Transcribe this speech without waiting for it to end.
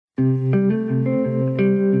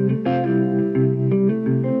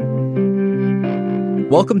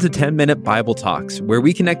Welcome to 10-Minute Bible Talks, where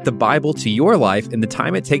we connect the Bible to your life in the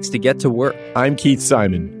time it takes to get to work. I'm Keith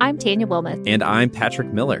Simon. I'm Tanya Wilmoth. And I'm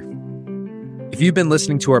Patrick Miller. If you've been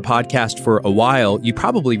listening to our podcast for a while, you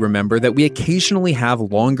probably remember that we occasionally have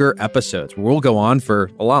longer episodes where we'll go on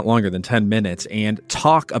for a lot longer than 10 minutes and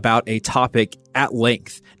talk about a topic at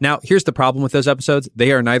length. Now, here's the problem with those episodes.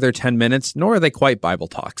 They are neither 10 minutes, nor are they quite Bible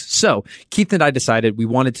talks. So Keith and I decided we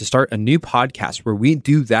wanted to start a new podcast where we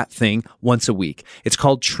do that thing once a week. It's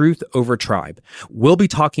called Truth Over Tribe. We'll be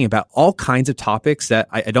talking about all kinds of topics that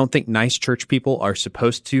I don't think nice church people are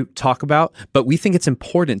supposed to talk about, but we think it's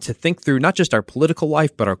important to think through not just our political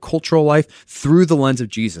life, but our cultural life through the lens of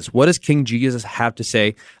Jesus. What does King Jesus have to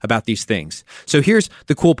say about these things? So here's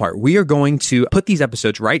the cool part. We are going to put these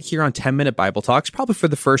episodes right here on 10-Minute Bible Talks, probably for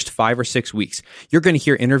the first 5 or 6 weeks. You're going to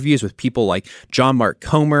hear interviews with people like John Mark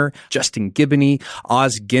Comer, Justin Giboney,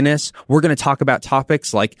 Os Guinness. We're going to talk about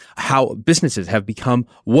topics like how businesses have become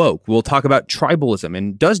woke. We'll talk about tribalism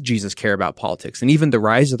and does Jesus care about politics, and even the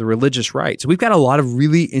rise of the religious right. So we've got a lot of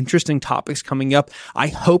really interesting topics coming up. I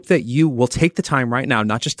hope that you will take the time right now,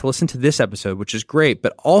 not just to listen to this episode, which is great,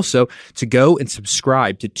 but also to go and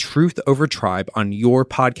subscribe to Truth Over Tribe on your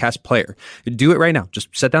podcast player. Do it right now.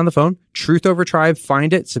 Just set down the phone, Truth Over Tribe,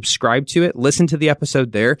 find it, subscribe to it, listen to the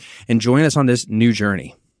episode there, and join us on this new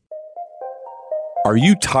journey. Are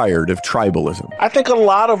you tired of tribalism? I think a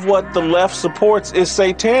lot of what the left supports is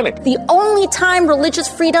satanic. The only time religious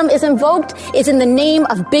freedom is invoked is in the name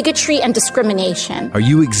of bigotry and discrimination. Are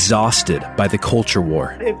you exhausted by the culture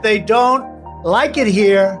war? If they don't like it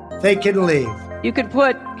here, they can leave. You could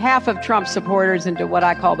put half of Trump's supporters into what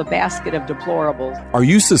I call the basket of deplorables. Are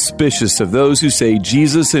you suspicious of those who say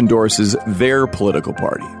Jesus endorses their political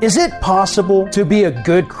party? Is it possible to be a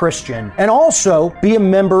good Christian and also be a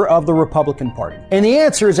member of the Republican Party? And the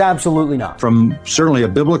answer is absolutely not. From certainly a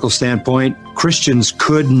biblical standpoint, Christians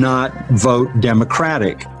could not vote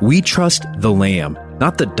Democratic. We trust the Lamb,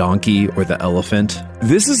 not the donkey or the elephant.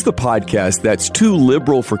 This is the podcast that's too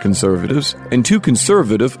liberal for conservatives and too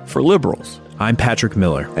conservative for liberals. I'm Patrick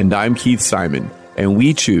Miller. And I'm Keith Simon. And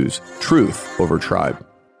we choose Truth Over Tribe.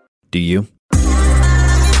 Do you?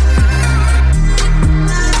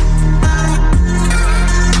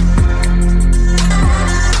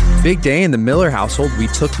 Big day in the Miller household. We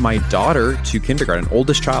took my daughter to kindergarten,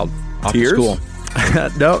 oldest child, off to school.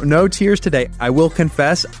 No tears today. I will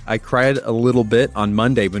confess, I cried a little bit on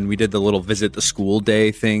Monday when we did the little visit the school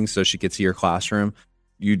day thing so she could see her classroom.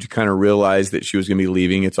 You kind of realized that she was going to be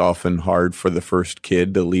leaving. It's often hard for the first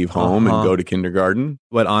kid to leave home and go to kindergarten.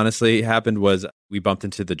 What honestly happened was we bumped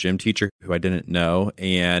into the gym teacher who I didn't know.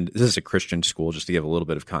 And this is a Christian school, just to give a little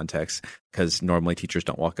bit of context, because normally teachers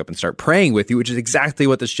don't walk up and start praying with you, which is exactly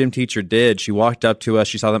what this gym teacher did. She walked up to us.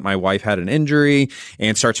 She saw that my wife had an injury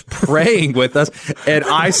and starts praying with us. And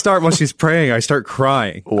while she's praying, I start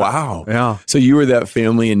crying. Wow. Yeah. So you were that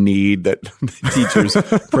family in need that teachers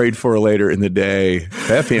prayed for later in the day.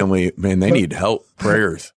 That family, man, they need help,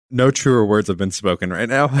 prayers. No truer words have been spoken right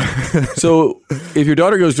now. So if your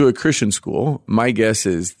daughter goes to a Christian school, my guess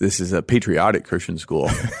is this is a patriotic Christian school.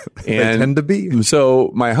 They tend to be.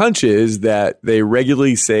 So my hunch is that they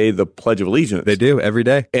regularly say the Pledge of Allegiance. They do every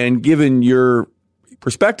day. And given your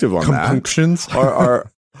perspective on Compunctions.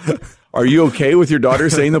 Are you okay with your daughter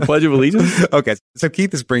saying the Pledge of Allegiance? Okay, so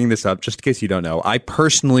Keith is bringing this up just in case you don't know. I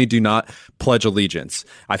personally do not pledge allegiance.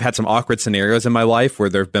 I've had some awkward scenarios in my life where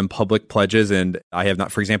there have been public pledges, and I have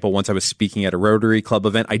not. For example, once I was speaking at a Rotary Club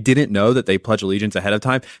event, I didn't know that they pledge allegiance ahead of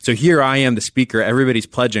time. So here I am, the speaker, everybody's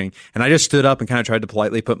pledging, and I just stood up and kind of tried to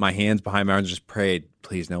politely put my hands behind my arms and just prayed,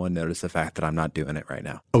 please no one notice the fact that I'm not doing it right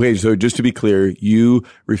now. Okay, so just to be clear, you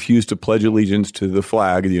refuse to pledge allegiance to the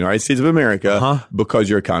flag of the United States of America because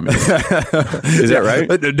you're a communist. Is that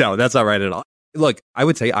right? No, that's not right at all. Look, I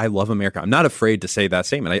would say I love America. I'm not afraid to say that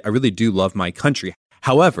statement. I really do love my country.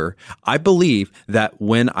 However, I believe that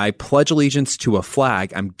when I pledge allegiance to a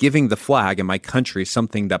flag, I'm giving the flag and my country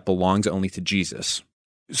something that belongs only to Jesus.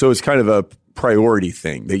 So it's kind of a priority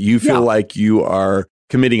thing that you feel like you are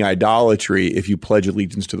committing idolatry if you pledge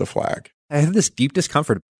allegiance to the flag. I have this deep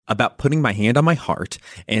discomfort about putting my hand on my heart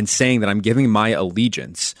and saying that I'm giving my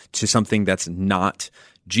allegiance to something that's not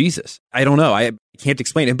Jesus. I don't know. I can't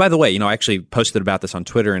explain it. And by the way, I actually posted about this on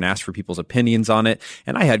Twitter and asked for people's opinions on it.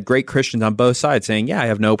 And I had great Christians on both sides saying, yeah, I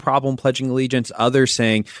have no problem pledging allegiance. Others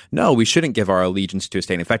saying, no, we shouldn't give our allegiance to a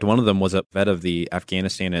state. In fact, one of them was a vet of the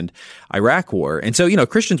Afghanistan and Iraq war. And so,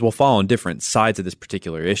 Christians will fall on different sides of this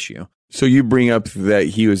particular issue. So you bring up that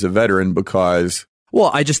he was a veteran because Well,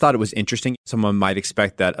 I just thought it was interesting. Someone might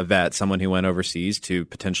expect that a vet, someone who went overseas to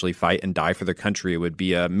potentially fight and die for their country, would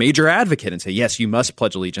be a major advocate and say, yes, you must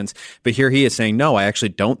pledge allegiance. But here he is saying, no, I actually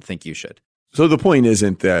don't think you should. So the point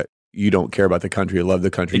isn't that you don't care about the country or love the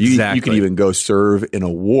country. Exactly. You could even go serve in a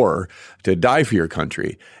war to die for your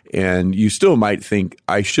country. And you still might think,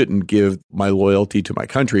 I shouldn't give my loyalty to my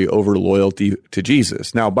country over loyalty to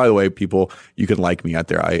Jesus. Now, by the way, people, you can like me out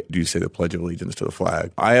there. I do say the Pledge of Allegiance to the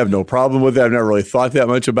flag. I have no problem with that. I've never really thought that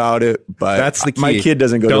much about it. But that's the key. My kid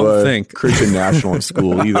doesn't go to a Christian national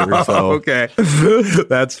school either. So okay.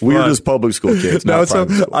 That's fun. We're just public school kids. No, so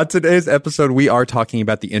on today's episode, we are talking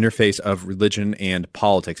about the interface of religion and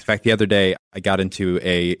politics. In fact, the other day, I got into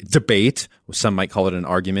a debate, some might call it an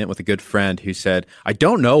argument, with a good friend who said, I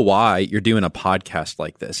don't know why you're doing a podcast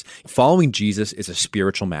like this. Following Jesus is a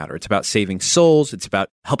spiritual matter. It's about saving souls. It's about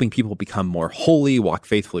helping people become more holy, walk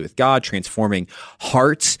faithfully with God, transforming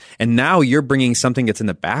hearts. And now you're bringing something that's in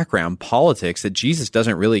the background, politics, that Jesus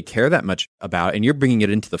doesn't really care that much about, and you're bringing it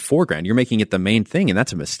into the foreground. You're making it the main thing, and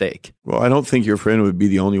that's a mistake. Well, I don't think your friend would be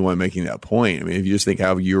the only one making that point. I mean, if you just think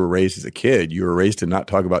how you were raised as a kid, you were raised to not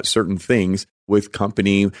talk about certain things with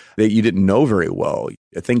company that you didn't know very well.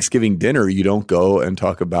 At Thanksgiving dinner, you don't go and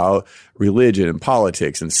talk about religion and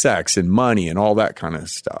politics and sex and money and all that kind of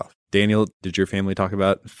stuff. Daniel, did your family talk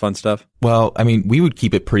about fun stuff? Well, I mean, we would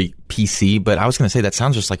keep it pretty PC, but I was going to say that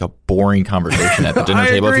sounds just like a boring conversation at the dinner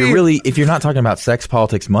table. If you're not talking about sex,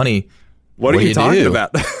 politics, money, what are you talking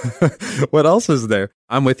about? What else is there?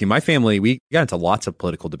 I'm with you. My family, we got into lots of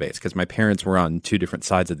political debates because my parents were on two different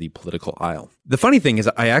sides of the political aisle. The funny thing is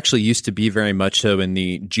I actually used to be very much so in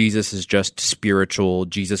the Jesus is just spiritual,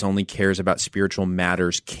 Jesus only cares about spiritual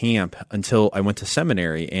matters camp until I went to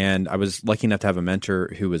seminary. And I was lucky enough to have a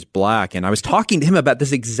mentor who was Black. And I was talking to him about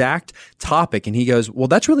this exact topic. And he goes, well,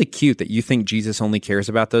 that's really cute that you think Jesus only cares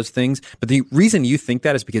about those things. But the reason you think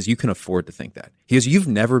that is because you can afford to think that. He goes, you've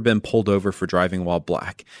never been pulled over for driving while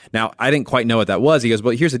Black. Now, I didn't quite know what that was. He goes,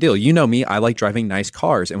 well, here's the deal. You know me, I like driving nice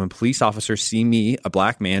cars. And when police officers see me, a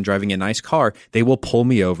Black man driving a nice car, they will pull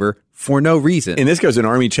me over for no reason. And this guy's an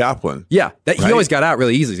Army chaplain. Yeah. He always got out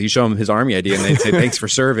really easily. You show him his Army ID and they'd say, thanks for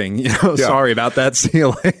serving. Sorry about that. See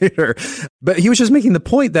you later. But he was just making the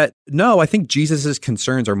point that, no, I think Jesus's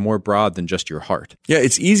concerns are more broad than just your heart. Yeah,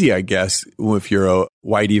 it's easy, I guess, if you're a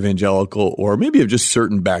white evangelical or maybe of just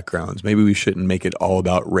certain backgrounds. Maybe we shouldn't make it all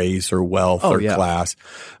about race or wealth or class.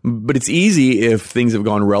 But it's easy if things have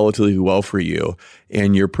gone relatively well for you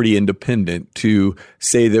and you're pretty independent to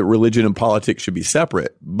say that religion and politics should be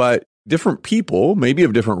separate. But different people, maybe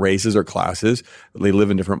of different races or classes, they live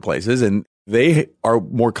in different places, and they are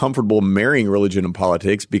more comfortable marrying religion and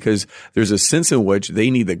politics because there's a sense in which they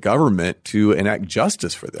need the government to enact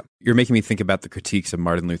justice for them. You're making me think about the critiques of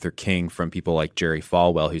Martin Luther King from people like Jerry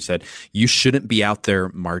Falwell, who said, you shouldn't be out there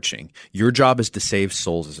marching. Your job is to save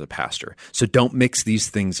souls as a pastor. So don't mix these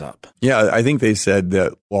things up. Yeah, I think they said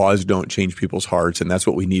that laws don't change people's hearts, and that's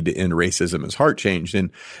what we need to end racism is heart change. And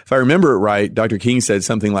if I remember it right, Dr. King said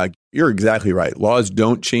something like, you're exactly right. Laws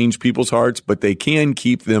don't change people's hearts, but they can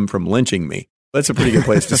keep them from lynching me. That's a pretty good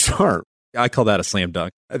place to start. I call that a slam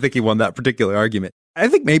dunk. I think he won that particular argument. I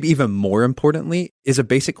think maybe even more importantly is a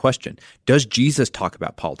basic question. Does Jesus talk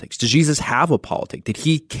about politics? Does Jesus have a politic? Did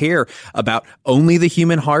he care about only the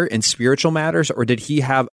human heart and spiritual matters, or did he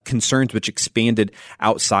have concerns which expanded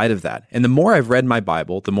outside of that? And the more I've read my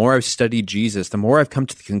Bible, the more I've studied Jesus, the more I've come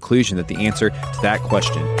to the conclusion that the answer to that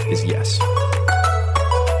question is yes.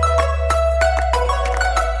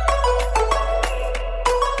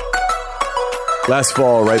 Last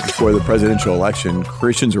fall, right before the presidential election,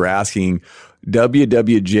 Christians were asking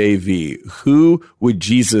WWJD, who would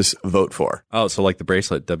Jesus vote for? Oh, so like the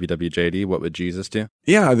bracelet, WWJD, what would Jesus do?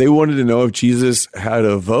 Yeah, they wanted to know if Jesus had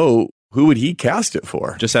a vote, who would he cast it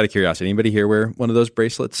for? Just out of curiosity, anybody here wear one of those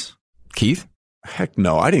bracelets? Keith? Heck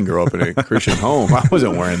no, I didn't grow up in a Christian home. I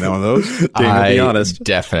wasn't wearing one of those. Daniel, be honest.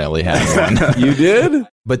 Definitely had one. You did?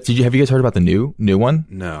 But have you guys heard about the new one?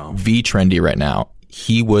 No. V trendy right now.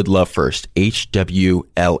 He would love first.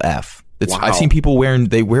 HWLF. Wow. I've seen people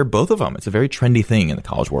they wear both of them. It's a very trendy thing in the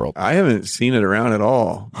college world. I haven't seen it around at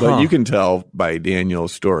all. But you can tell by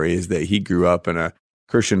Daniel's story is that he grew up in a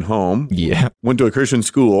Christian home. Yeah. Went to a Christian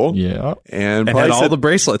school. Yeah. And had all the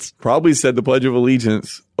bracelets. Probably said the Pledge of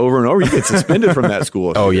Allegiance over and over. You get suspended from that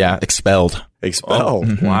school. Oh, yeah. Expelled. Expelled.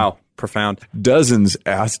 Oh, wow. Profound. Dozens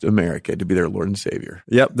asked America to be their Lord and Savior.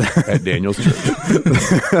 Yep. At Daniel's church.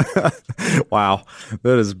 Wow.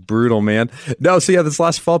 That is brutal, man. No, so yeah, this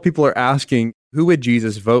last fall, people are asking, who would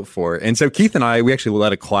Jesus vote for? And so Keith and I, we actually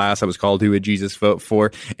led a class that was called Who Would Jesus Vote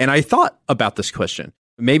For? And I thought about this question.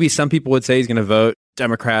 Maybe some people would say he's going to vote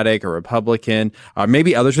Democratic or Republican.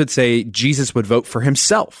 Maybe others would say Jesus would vote for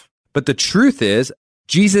himself. But the truth is,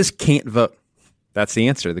 Jesus can't vote. That's the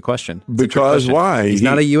answer to the question. Because why? He's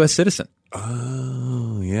not a U.S. citizen.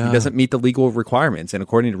 Oh, yeah. He doesn't meet the legal requirements. And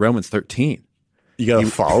according to Romans 13, you got to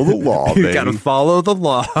follow the law, you got to follow the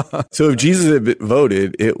law. So if Jesus had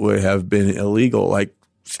voted, it would have been illegal, like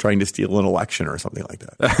trying to steal an election or something like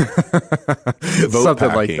that. Something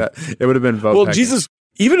like that. It would have been vote packing.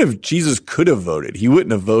 Even if Jesus could have voted, he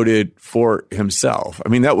wouldn't have voted for himself. I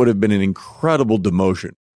mean, that would have been an incredible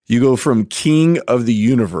demotion. You go from king of the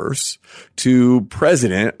universe to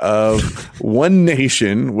president of one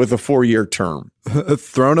nation with a 4-year term.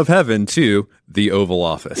 Throne of heaven to the Oval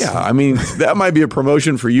Office. Yeah, I mean, that might be a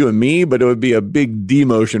promotion for you and me, but it would be a big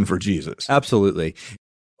demotion for Jesus. Absolutely.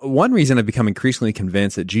 One reason I've become increasingly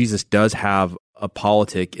convinced that Jesus does have a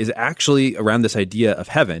politic is actually around this idea of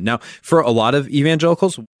heaven. Now, for a lot of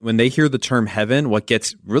evangelicals, when they hear the term heaven, what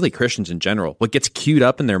gets really Christians in general, what gets queued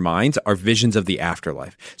up in their minds are visions of the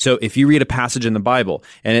afterlife. So if you read a passage in the Bible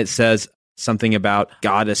and it says something about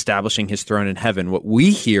God establishing his throne in heaven, what we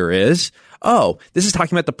hear is, oh, this is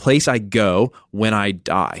talking about the place I go when I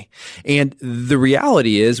die. And the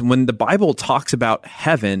reality is, when the Bible talks about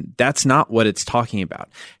heaven, that's not what it's talking about.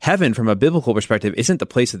 Heaven, from a biblical perspective, isn't the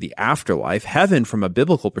place of the afterlife. Heaven, from a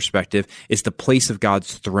biblical perspective, is the place of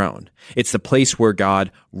God's throne. It's the place where God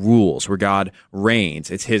rules, where God reigns.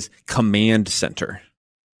 It's his command center.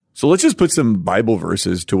 So let's just put some Bible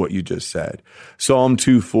verses to what you just said. Psalm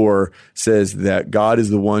 2:4 says that God is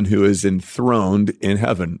the one who is enthroned in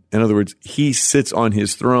heaven. In other words, he sits on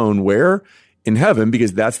his throne where? In heaven,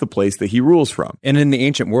 because that's the place that he rules from. And in the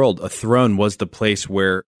ancient world, a throne was the place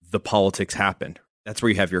where the politics happened. That's where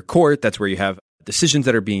you have your court. That's where you have decisions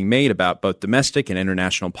that are being made about both domestic and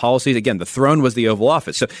international policies. Again, the throne was the Oval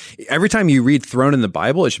Office. So every time you read throne in the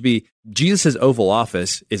Bible, it should be Jesus' Oval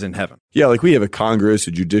Office is in heaven. Yeah, like we have a Congress,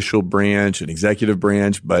 a judicial branch, an executive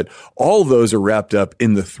branch, but all of those are wrapped up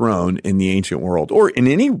in the throne in the ancient world, or in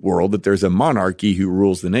any world that there's a monarchy who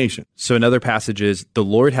rules the nation. So another passage is, the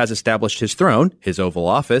Lord has established his throne, his Oval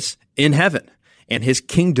Office, in heaven, and his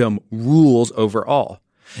kingdom rules over all.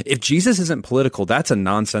 If Jesus isn't political, that's a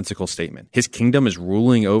nonsensical statement. His kingdom is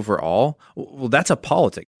ruling over all. Well, that's a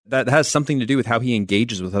politic. That has something to do with how he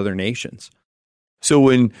engages with other nations. So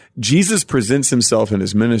when Jesus presents himself in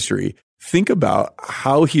his ministry, think about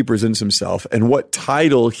how he presents himself and what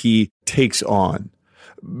title he takes on.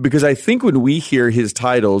 Because I think when we hear his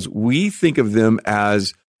titles, we think of them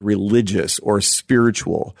as religious or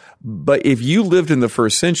spiritual. But if you lived in the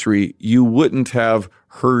first century, you wouldn't have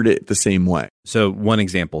heard it the same way. So one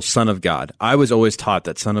example, Son of God. I was always taught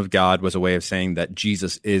that Son of God was a way of saying that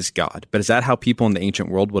Jesus is God. But is that how people in the ancient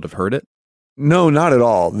world would have heard it? No, not at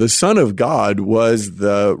all. The Son of God was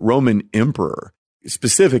the Roman emperor.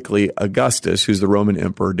 Specifically, Augustus, who's the Roman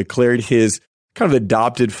emperor, declared his kind of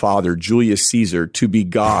adopted father, Julius Caesar, to be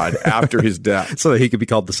God after his death. So that he could be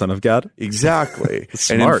called the Son of God? Exactly.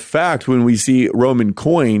 And in fact, when we see Roman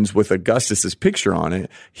coins with Augustus's picture on it,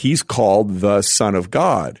 he's called the Son of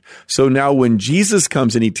God. So now when Jesus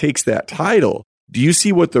comes and he takes that title, do you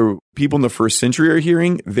see what the people in the first century are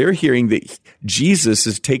hearing? They're hearing that Jesus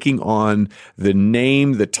is taking on the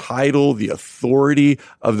name, the title, the authority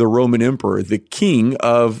of the Roman emperor, the king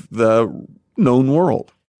of the known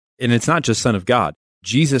world. And it's not just Son of God.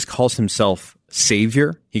 Jesus calls himself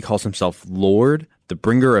Savior. He calls himself Lord, the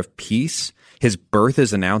bringer of peace. His birth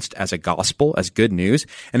is announced as a gospel, as good news.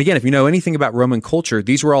 And again, if you know anything about Roman culture,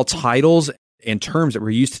 these were all titles and terms that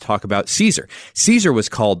were used to talk about Caesar. Caesar was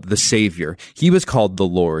called the Savior. He was called the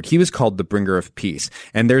Lord. He was called the bringer of peace.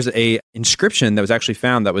 And there's a inscription that was actually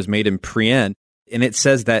found that was made in Priene. And it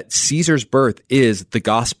says that Caesar's birth is the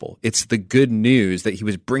gospel. It's the good news that he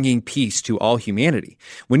was bringing peace to all humanity.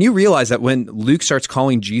 When you realize that when Luke starts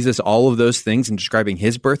calling Jesus all of those things and describing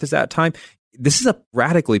his birth as that time, this is a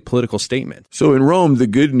radically political statement. So in Rome, the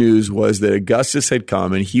good news was that Augustus had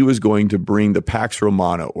come and he was going to bring the Pax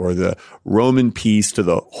Romana, or the Roman peace, to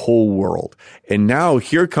the whole world. And now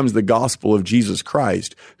here comes the gospel of Jesus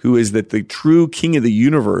Christ, who is that the true King of the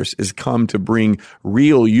universe is come to bring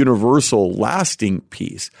real, universal, lasting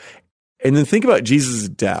peace. And then think about Jesus'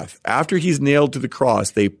 death. After he's nailed to the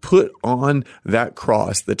cross, they put on that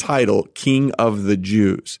cross the title King of the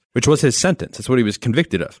Jews. Which was his sentence. That's what he was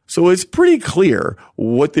convicted of. So it's pretty clear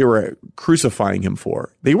what they were crucifying him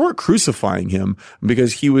for. They weren't crucifying him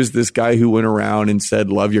because he was this guy who went around and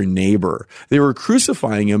said, love your neighbor. They were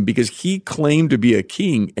crucifying him because he claimed to be a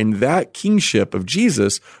king, and that kingship of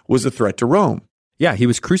Jesus was a threat to Rome. Yeah, he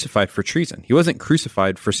was crucified for treason. He wasn't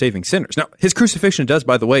crucified for saving sinners. Now, his crucifixion does,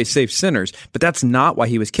 by the way, save sinners, but that's not why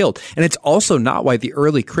he was killed. And it's also not why the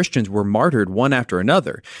early Christians were martyred one after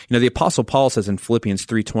another. You know, the Apostle Paul says in Philippians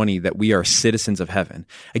 3:20 that we are citizens of heaven.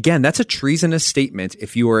 Again, that's a treasonous statement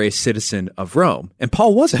if you are a citizen of Rome. And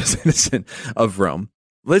Paul was a citizen of Rome.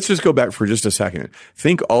 Let's just go back for just a second.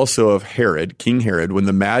 Think also of Herod, King Herod. When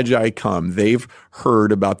the Magi come, they've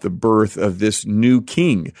heard about the birth of this new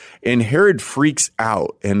king. And Herod freaks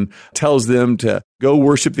out and tells them to go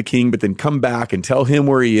worship the king, but then come back and tell him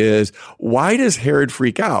where he is. Why does Herod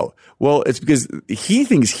freak out? Well, it's because he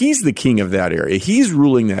thinks he's the king of that area. He's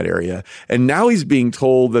ruling that area. And now he's being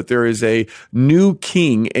told that there is a new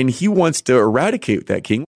king and he wants to eradicate that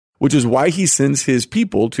king, which is why he sends his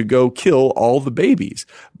people to go kill all the babies,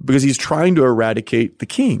 because he's trying to eradicate the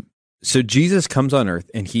king. So Jesus comes on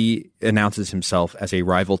earth and he announces himself as a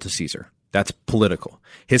rival to Caesar. That's political.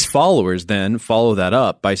 His followers then follow that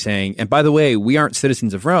up by saying, and by the way, we aren't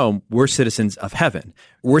citizens of Rome, we're citizens of heaven.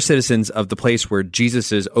 We're citizens of the place where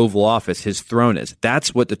Jesus' Oval Office, his throne is.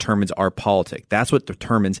 That's what determines our politic. That's what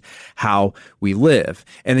determines how we live.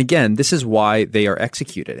 And again, this is why they are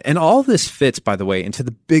executed. And all this fits, by the way, into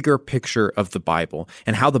the bigger picture of the Bible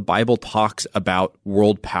and how the Bible talks about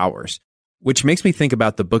world powers, which makes me think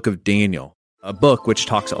about the book of Daniel, a book which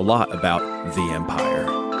talks a lot about the empire.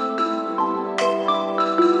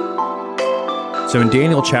 So in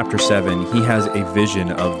Daniel chapter 7, he has a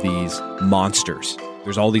vision of these monsters.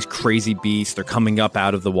 There's all these crazy beasts. They're coming up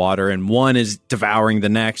out of the water, and one is devouring the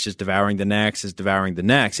next, is devouring the next, is devouring the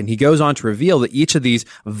next. And he goes on to reveal that each of these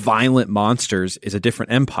violent monsters is a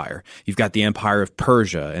different empire. You've got the empire of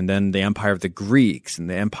Persia, and then the empire of the Greeks, and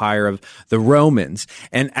the empire of the Romans.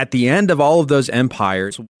 And at the end of all of those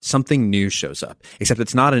empires, something new shows up, except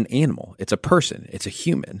it's not an animal. It's a person. It's a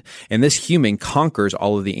human. And this human conquers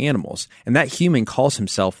all of the animals. And that human calls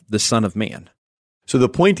himself the Son of Man. So the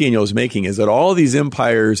point Daniel is making is that all these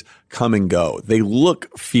empires come and go. They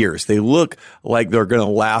look fierce. They look like they're going to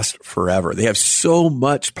last forever. They have so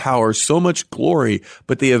much power, so much glory,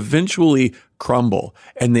 but they eventually crumble.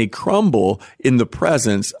 And they crumble in the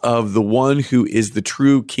presence of the one who is the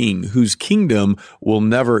true king, whose kingdom will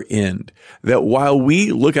never end. That while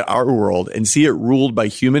we look at our world and see it ruled by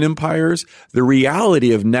human empires, the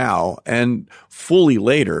reality of now and fully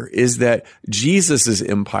later is that Jesus'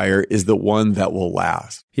 empire is the one that will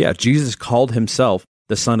last. Yeah, Jesus called himself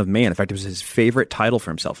the Son of Man. In fact, it was his favorite title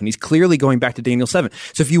for himself. And he's clearly going back to Daniel 7.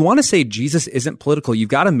 So if you want to say Jesus isn't political, you've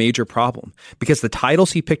got a major problem, because the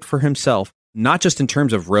titles he picked for himself, not just in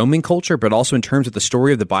terms of Roman culture, but also in terms of the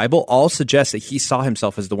story of the Bible, all suggest that he saw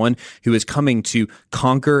himself as the one who is coming to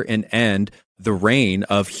conquer and end the reign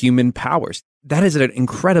of human powers. That is an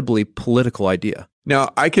incredibly political idea. Now,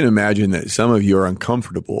 I can imagine that some of you are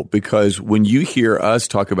uncomfortable because when you hear us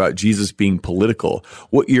talk about Jesus being political,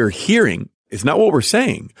 what you're hearing is not what we're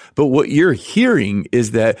saying, but what you're hearing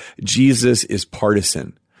is that Jesus is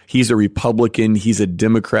partisan. He's a Republican, he's a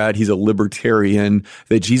Democrat, he's a libertarian,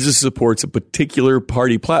 that Jesus supports a particular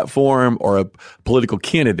party platform or a political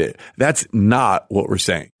candidate. That's not what we're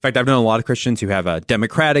saying. In fact, I've known a lot of Christians who have a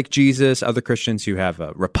Democratic Jesus, other Christians who have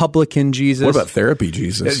a Republican Jesus. What about therapy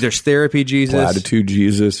Jesus? There's therapy Jesus. Platitude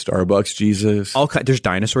Jesus, Starbucks Jesus. There's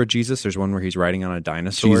dinosaur Jesus. There's one where he's riding on a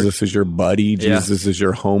dinosaur. Jesus is your buddy. Jesus is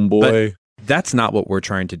your homeboy. That's not what we're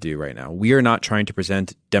trying to do right now. We are not trying to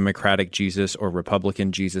present Democratic Jesus or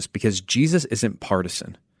Republican Jesus, because Jesus isn't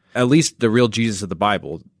partisan. At least the real Jesus of the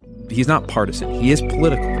Bible, he's not partisan. He is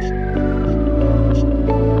political.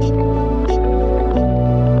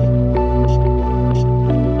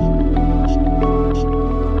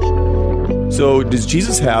 So does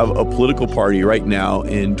Jesus have a political party right now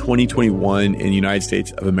in 2021 in the United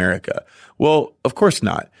States of America? Well, of course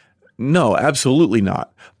not. No, absolutely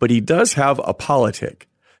not. But he does have a politic.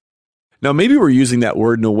 Now, maybe we're using that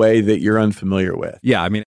word in a way that you're unfamiliar with. Yeah, I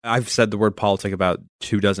mean, I've said the word politic about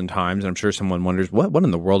 24 times, and I'm sure someone wonders, what in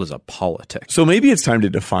the world is a politic? So maybe it's time to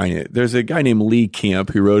define it. There's a guy named Lee Camp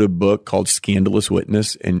who wrote a book called Scandalous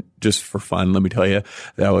Witness. And just for fun, let me tell you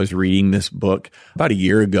that I was reading this book about a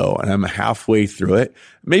year ago, and I'm halfway through it,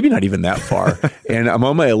 maybe not even that far. And I'm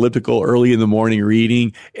on my elliptical early in the morning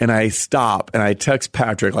reading, and I stop and I text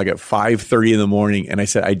Patrick like at 5:30 in the morning, and I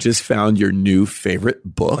said, I just found your new favorite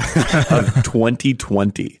book of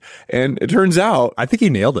 2020. And it turns out, I think he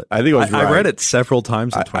nailed it. I think it was right. I read it several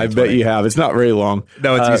times in 2020. I bet you have. It's not very long.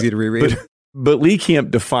 No, it's easy to reread. But Lee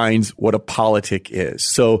Camp defines what a politic is.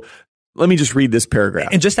 So let me just read this paragraph.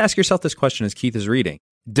 And just ask yourself this question as Keith is reading.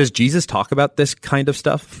 Does Jesus talk about this kind of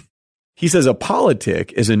stuff? He says a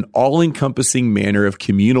politic is an all-encompassing manner of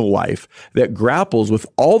communal life that grapples with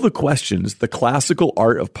all the questions the classical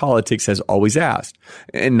art of politics has always asked.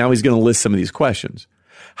 And now he's going to list some of these questions.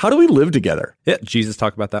 How do we live together? Yeah, Jesus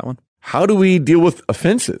talked about that one. How do we deal with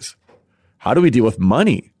offenses? How do we deal with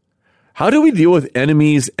money? How do we deal with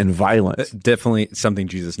enemies and violence? Definitely something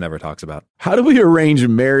Jesus never talks about. How do we arrange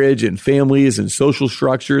marriage and families and social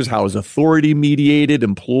structures? How is authority mediated,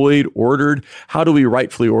 employed, ordered? How do we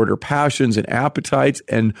rightfully order passions and appetites?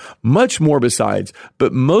 And much more besides.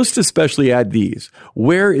 But most especially add these.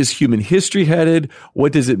 Where is human history headed?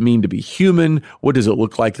 What does it mean to be human? What does it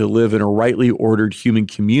look like to live in a rightly ordered human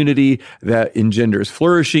community that engenders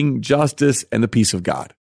flourishing, justice, and the peace of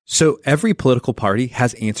God? So every political party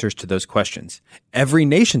has answers to those questions. Every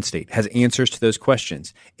nation state has answers to those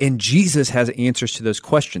questions. And Jesus has answers to those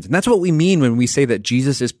questions. And that's what we mean when we say that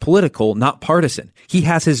Jesus is political, not partisan. He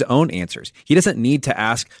has his own answers. He doesn't need to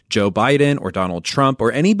ask Joe Biden or Donald Trump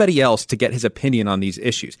or anybody else to get his opinion on these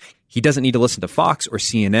issues. He doesn't need to listen to Fox or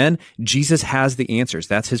CNN. Jesus has the answers.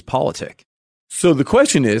 That's his politic. So the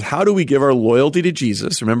question is, how do we give our loyalty to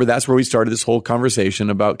Jesus? Remember, that's where we started this whole conversation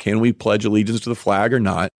about can we pledge allegiance to the flag or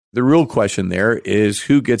not? The real question there is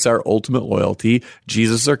who gets our ultimate loyalty?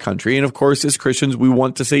 Jesus, our country. And of course, as Christians, we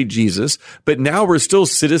want to say Jesus, but now we're still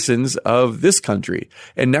citizens of this country.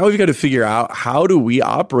 And now we've got to figure out how do we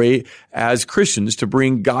operate as Christians to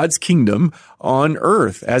bring God's kingdom on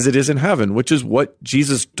earth as it is in heaven, which is what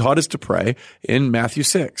Jesus taught us to pray in Matthew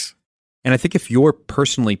 6. And I think if you're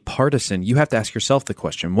personally partisan, you have to ask yourself the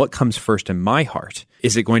question, what comes first in my heart?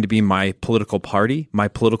 Is it going to be my political party, my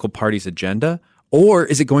political party's agenda? Or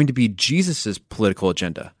is it going to be Jesus's political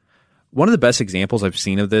agenda? One of the best examples I've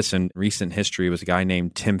seen of this in recent history was a guy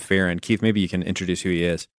named Tim Farron. Keith, maybe you can introduce who he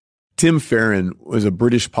is. Tim Farron was a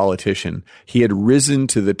British politician. He had risen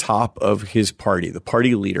to the top of his party, the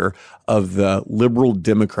party leader of the Liberal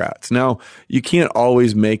Democrats. Now, you can't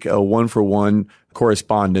always make a one-for-one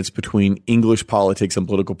correspondence between English politics and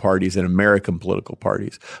political parties and American political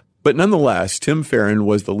parties. But nonetheless, Tim Farron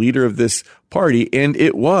was the leader of this party, and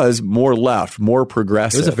it was more left, more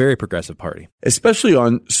progressive. It was a very progressive party. Especially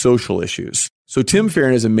on social issues. So Tim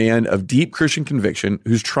Farron is a man of deep Christian conviction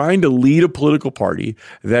who's trying to lead a political party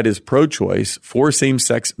that is pro-choice, for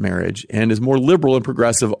same-sex marriage, and is more liberal and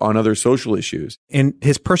progressive on other social issues. And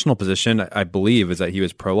his personal position, I believe, is that he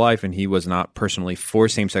was pro-life and he was not personally for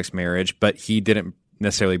same-sex marriage, but he didn't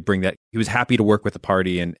necessarily bring that. He was happy to work with the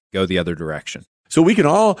party and go the other direction. So we can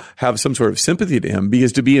all have some sort of sympathy to him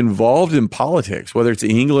because to be involved in politics, whether it's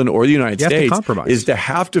England or the United States, is to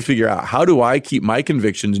have to figure out how do I keep my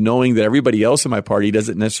convictions knowing that everybody else in my party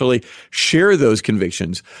doesn't necessarily share those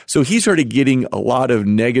convictions. So he started getting a lot of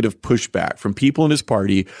negative pushback from people in his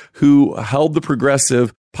party who held the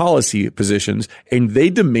progressive policy positions, and they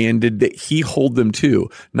demanded that he hold them too.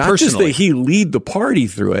 Not just that he lead the party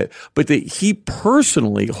through it, but that he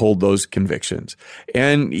personally hold those convictions.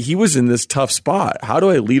 And he was in this tough spot. How do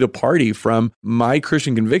I lead a party from my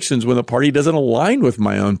Christian convictions when the party doesn't align with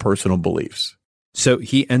my own personal beliefs? So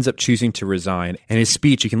he ends up choosing to resign. And his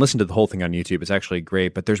speech, you can listen to the whole thing on YouTube. It's actually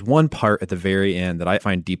great. But there's one part at the very end that I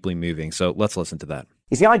find deeply moving. So let's listen to that.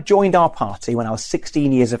 You see, I joined our party when I was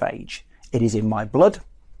 16 years of age. It is in my blood.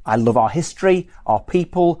 I love our history, our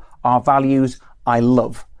people, our values. I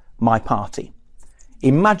love my party.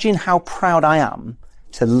 Imagine how proud I am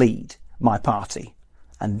to lead my party.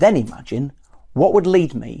 And then imagine what would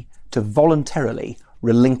lead me to voluntarily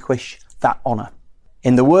relinquish that honour.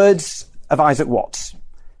 In the words of Isaac Watts,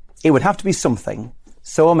 it would have to be something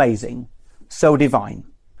so amazing, so divine.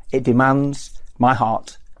 It demands my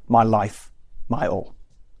heart, my life, my all.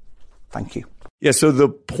 Thank you. Yeah, so the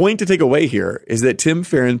point to take away here is that Tim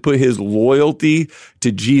Farron put his loyalty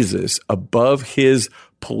to Jesus above his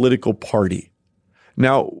political party.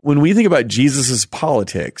 Now, when we think about Jesus's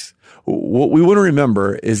politics, what we want to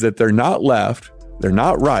remember is that they're not left, they're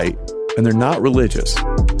not right, and they're not religious.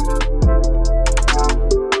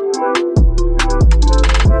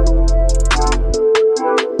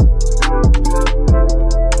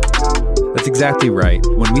 That's exactly right.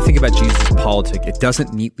 When we think about Jesus' politic, it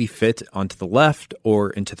doesn't neatly fit onto the left or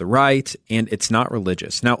into the right, and it's not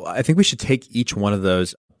religious. Now, I think we should take each one of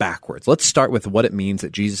those backwards. Let's start with what it means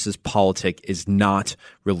that Jesus' politic is not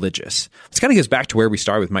religious. This kind of goes back to where we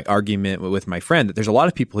started with my argument with my friend, that there's a lot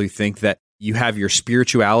of people who think that you have your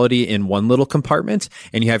spirituality in one little compartment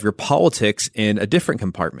and you have your politics in a different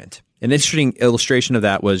compartment. An interesting illustration of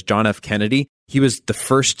that was John F. Kennedy. He was the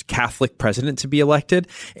first Catholic president to be elected,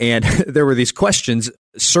 and there were these questions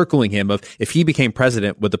circling him of if he became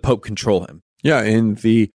president, would the Pope control him? Yeah, in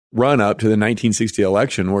the run up to the 1960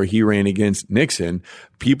 election where he ran against Nixon,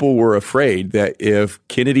 people were afraid that if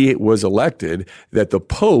Kennedy was elected, that the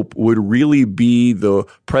Pope would really be the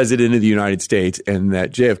president of the United States and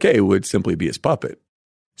that JFK would simply be his puppet.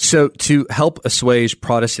 So to help assuage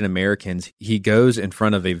Protestant Americans, he goes in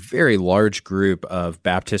front of a very large group of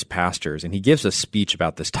Baptist pastors and he gives a speech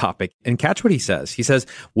about this topic. And catch what he says. He says,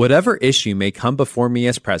 "Whatever issue may come before me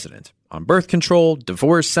as president, on birth control,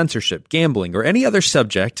 divorce, censorship, gambling, or any other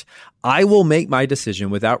subject, I will make my decision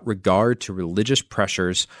without regard to religious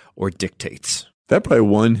pressures or dictates." That probably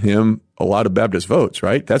won him a lot of Baptist votes,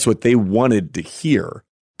 right? That's what they wanted to hear.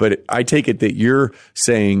 But I take it that you're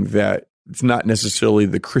saying that it's not necessarily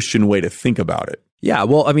the Christian way to think about it. Yeah,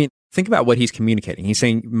 well, I mean, think about what he's communicating. He's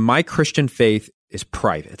saying my Christian faith is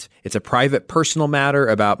private. It's a private personal matter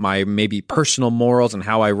about my maybe personal morals and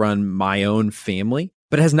how I run my own family,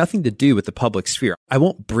 but it has nothing to do with the public sphere. I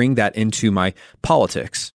won't bring that into my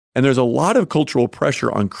politics. And there's a lot of cultural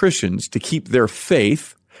pressure on Christians to keep their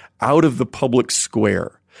faith out of the public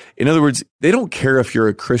square. In other words, they don't care if you're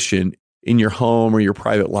a Christian in your home or your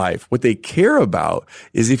private life. What they care about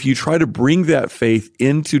is if you try to bring that faith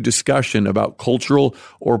into discussion about cultural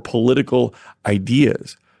or political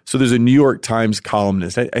ideas. So there's a New York Times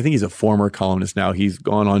columnist. I think he's a former columnist now. He's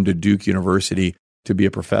gone on to Duke University to be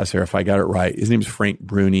a professor, if I got it right. His name's Frank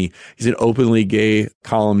Bruni. He's an openly gay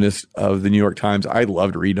columnist of the New York Times. I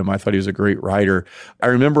loved reading him. I thought he was a great writer. I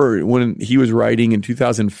remember when he was writing in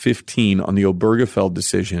 2015 on the Obergefell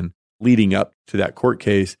decision leading up to that court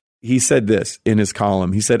case, he said this in his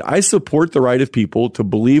column. He said, "I support the right of people to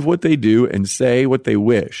believe what they do and say what they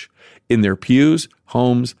wish in their pews,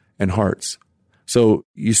 homes, and hearts." So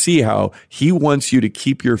you see how he wants you to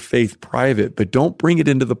keep your faith private, but don't bring it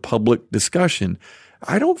into the public discussion.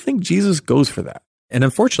 I don't think Jesus goes for that. And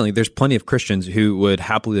unfortunately, there's plenty of Christians who would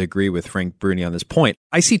happily agree with Frank Bruni on this point.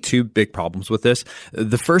 I see two big problems with this.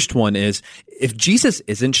 The first one is, if Jesus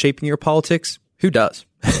isn't shaping your politics, who does?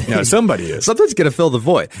 Yeah, somebody is. Something's going to fill the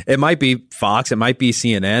void. It might be Fox, it might be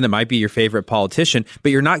CNN, it might be your favorite politician,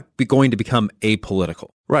 but you're not going to become apolitical.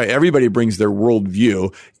 Right. Everybody brings their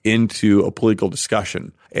worldview into a political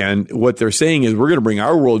discussion. And what they're saying is, we're going to bring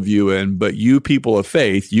our worldview in, but you people of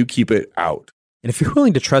faith, you keep it out. And if you're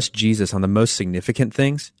willing to trust Jesus on the most significant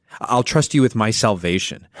things, I'll trust you with my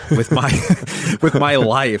salvation, with my with my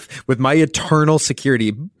life, with my eternal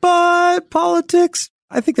security. But politics,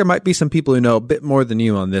 I think there might be some people who know a bit more than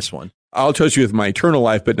you on this one. I'll trust you with my eternal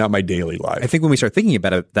life, but not my daily life. I think when we start thinking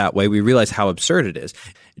about it that way, we realize how absurd it is.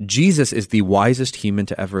 Jesus is the wisest human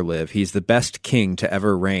to ever live. He's the best king to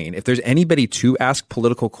ever reign. If there's anybody to ask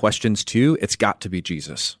political questions to, it's got to be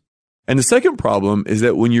Jesus. And the second problem is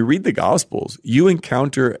that when you read the Gospels, you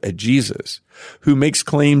encounter a Jesus who makes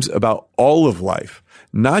claims about all of life,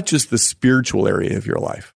 not just the spiritual area of your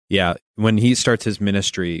life. Yeah. When he starts his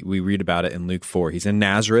ministry, we read about it in Luke 4. He's in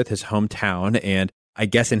Nazareth, his hometown, and I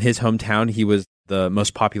guess in his hometown, he was the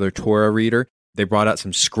most popular Torah reader. They brought out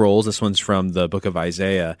some scrolls. This one's from the book of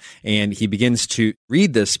Isaiah. And he begins to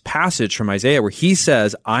read this passage from Isaiah where he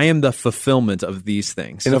says, I am the fulfillment of these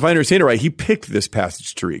things. And if I understand it right, he picked this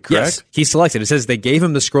passage to read, correct? Yes, he selected. It says they gave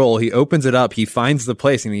him the scroll. He opens it up. He finds the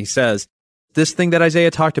place and he says, this thing that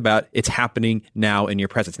Isaiah talked about, it's happening now in your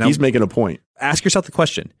presence. Now, he's making a point. Ask yourself the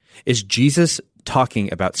question, is Jesus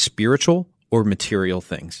talking about spiritual or material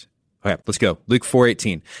things? Okay, let's go. Luke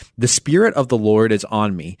 4:18. The Spirit of the Lord is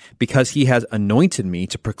on me because he has anointed me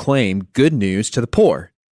to proclaim good news to the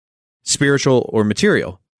poor. Spiritual or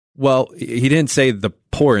material? Well, he didn't say the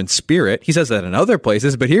poor in spirit. He says that in other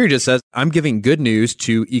places, but here he just says, I'm giving good news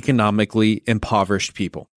to economically impoverished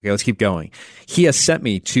people. Okay, let's keep going. He has sent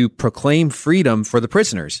me to proclaim freedom for the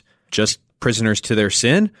prisoners. Just prisoners to their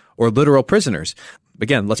sin or literal prisoners?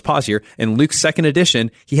 Again, let's pause here. In Luke's second edition,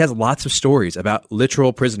 he has lots of stories about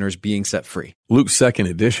literal prisoners being set free. Luke's second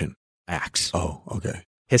edition? Acts. Oh, okay.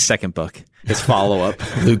 His second book, his follow-up.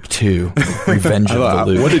 Luke 2, Revenge of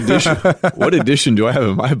the Luke. What edition do I have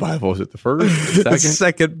in my Bible? Is it the first? The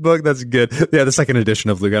second book? That's good. Yeah, the second edition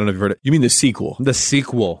of Luke. I don't know if you've heard it. You mean the sequel? The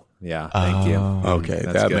sequel. Yeah, thank you. Okay,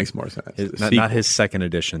 that makes more sense. Not his second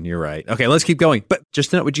edition. You're right. Okay, let's keep going. But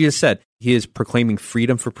just to note what Jesus said, he is proclaiming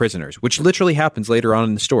freedom for prisoners, which literally happens later on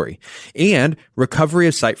in the story, and recovery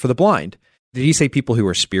of sight for the blind. Did he say people who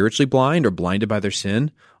are spiritually blind or blinded by their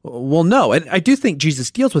sin? Well, no. And I do think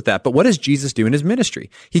Jesus deals with that. But what does Jesus do in his ministry?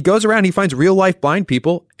 He goes around, he finds real life blind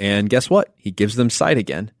people, and guess what? He gives them sight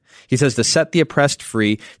again. He says to set the oppressed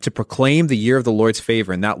free, to proclaim the year of the Lord's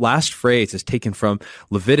favor. And that last phrase is taken from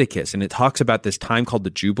Leviticus, and it talks about this time called the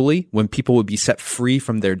Jubilee, when people would be set free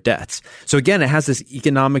from their debts. So again, it has this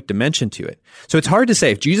economic dimension to it. So it's hard to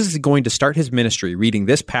say if Jesus is going to start his ministry reading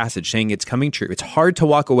this passage saying it's coming true, it's hard to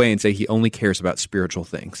walk away and say he only cares about spiritual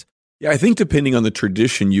things. Yeah, I think depending on the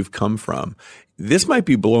tradition you've come from, this might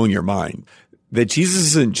be blowing your mind. That Jesus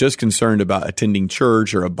isn't just concerned about attending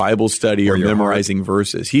church or a Bible study or memorizing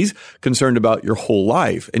verses. He's concerned about your whole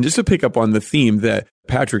life. And just to pick up on the theme that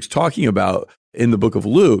Patrick's talking about in the book of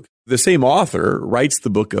Luke, the same author writes the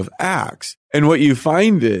book of Acts. And what you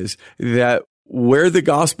find is that where the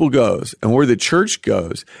gospel goes and where the church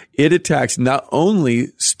goes, it attacks not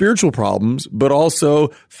only spiritual problems, but also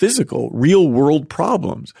physical, real world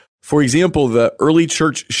problems. For example, the early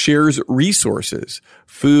church shares resources,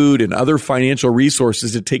 food and other financial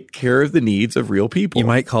resources to take care of the needs of real people. You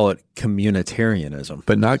might call it communitarianism.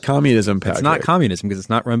 But not communism, Patrick. It's not communism because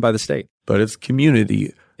it's not run by the state. But it's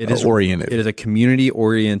community-oriented. It is a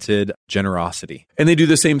community-oriented generosity. And they do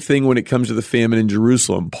the same thing when it comes to the famine in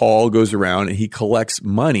Jerusalem. Paul goes around and he collects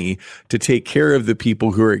money to take care of the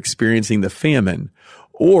people who are experiencing the famine.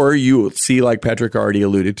 Or you see, like Patrick already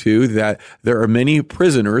alluded to, that there are many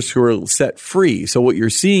prisoners who are set free. So what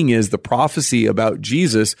you're seeing is the prophecy about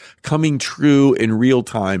Jesus coming true in real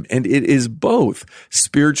time. And it is both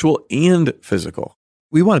spiritual and physical.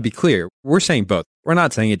 We want to be clear. We're saying both. We're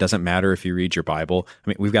not saying it doesn't matter if you read your Bible. I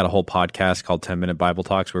mean, we've got a whole podcast called 10-Minute Bible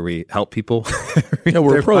Talks where we help people. Yeah,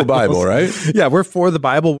 we're pro-Bible, right? Yeah, we're for the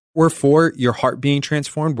Bible. We're for your heart being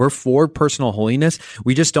transformed. We're for personal holiness.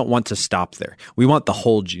 We just don't want to stop there. We want the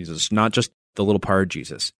whole Jesus, not just the little part of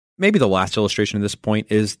Jesus. Maybe the last illustration of this point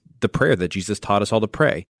is the prayer that Jesus taught us all to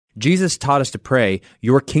pray. Jesus taught us to pray,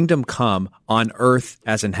 your kingdom come on earth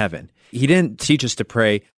as in heaven. He didn't teach us to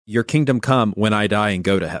pray, your kingdom come when I die and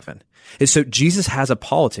go to heaven. And so Jesus has a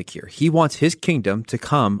politic here. He wants his kingdom to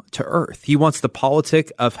come to earth. He wants the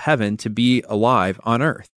politic of heaven to be alive on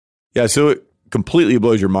earth. Yeah, so it completely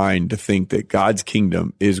blows your mind to think that God's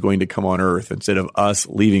kingdom is going to come on earth instead of us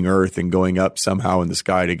leaving earth and going up somehow in the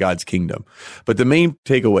sky to God's kingdom. But the main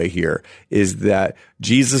takeaway here is that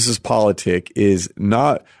Jesus's politic is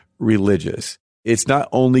not religious. It's not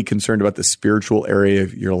only concerned about the spiritual area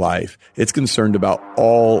of your life, it's concerned about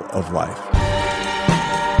all of life.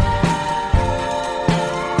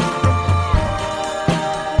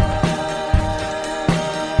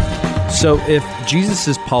 So if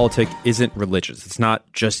Jesus's politic isn't religious, it's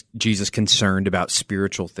not just Jesus concerned about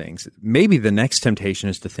spiritual things, maybe the next temptation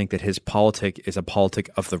is to think that his politic is a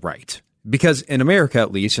politic of the right. Because in America,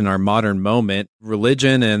 at least in our modern moment,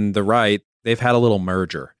 religion and the right, they've had a little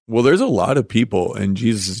merger. Well, there's a lot of people in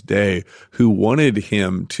Jesus' day who wanted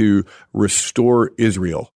him to restore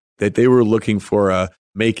Israel, that they were looking for a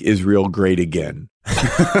make Israel great again.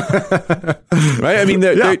 Right? I mean,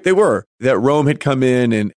 they were. That Rome had come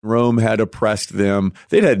in and Rome had oppressed them.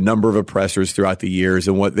 They'd had a number of oppressors throughout the years.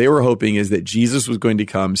 And what they were hoping is that Jesus was going to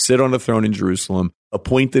come, sit on a throne in Jerusalem,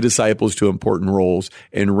 appoint the disciples to important roles,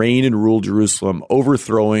 and reign and rule Jerusalem,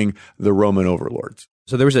 overthrowing the Roman overlords.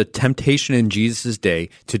 So there was a temptation in Jesus' day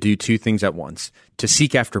to do two things at once, to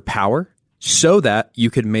seek after power so that you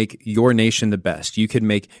could make your nation the best. You could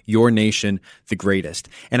make your nation the greatest.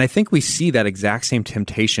 And I think we see that exact same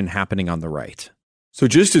temptation happening on the right. So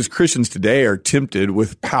just as Christians today are tempted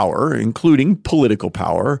with power, including political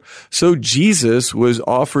power, so Jesus was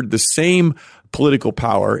offered the same political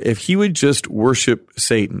power if he would just worship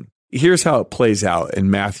Satan. Here's how it plays out in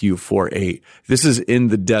Matthew 4:8. This is in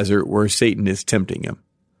the desert where Satan is tempting him.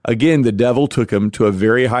 Again, the devil took him to a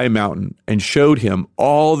very high mountain and showed him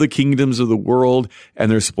all the kingdoms of the world and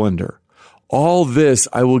their splendor. All this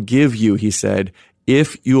I will give you, he said,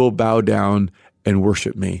 if you will bow down and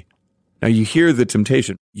worship me. Now you hear the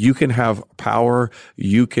temptation. You can have power.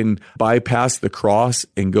 You can bypass the cross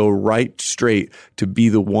and go right straight to be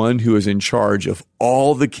the one who is in charge of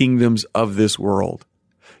all the kingdoms of this world.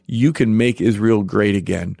 You can make Israel great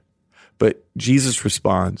again. But Jesus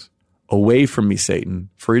responds, away from me, Satan,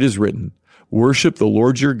 for it is written, worship the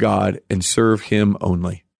Lord your God and serve him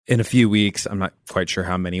only. In a few weeks, I'm not quite sure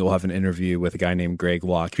how many, we'll have an interview with a guy named Greg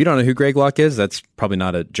Locke. If you don't know who Greg Locke is, that's probably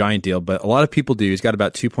not a giant deal, but a lot of people do. He's got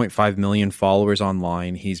about 2.5 million followers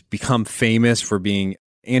online. He's become famous for being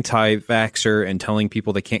anti-vaxxer and telling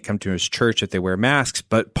people they can't come to his church if they wear masks.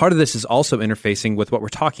 But part of this is also interfacing with what we're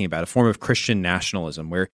talking about, a form of Christian nationalism,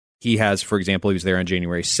 where he has, for example, he was there on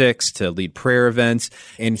January 6th to lead prayer events,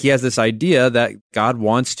 and he has this idea that God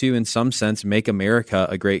wants to, in some sense, make America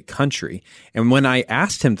a great country. And when I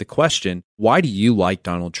asked him the question, why do you like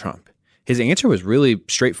Donald Trump? His answer was really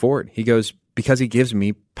straightforward. He goes, Because he gives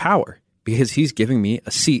me power, because he's giving me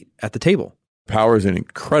a seat at the table. Power is an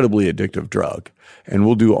incredibly addictive drug, and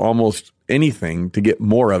we'll do almost anything to get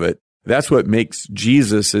more of it. That's what makes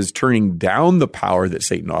Jesus' turning down the power that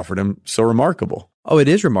Satan offered him so remarkable. Oh, it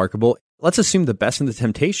is remarkable. Let's assume the best in the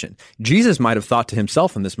temptation. Jesus might have thought to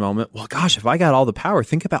himself in this moment, well, gosh, if I got all the power,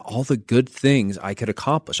 think about all the good things I could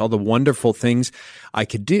accomplish, all the wonderful things I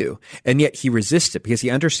could do. And yet he resists it because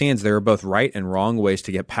he understands there are both right and wrong ways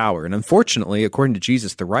to get power. And unfortunately, according to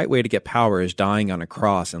Jesus, the right way to get power is dying on a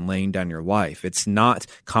cross and laying down your life. It's not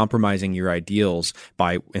compromising your ideals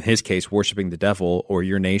by, in his case, worshiping the devil or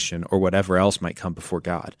your nation or whatever else might come before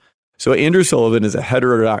God. So Andrew Sullivan is a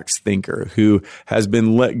heterodox thinker who has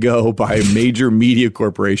been let go by major media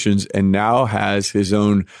corporations and now has his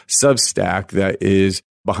own Substack that is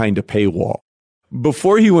behind a paywall.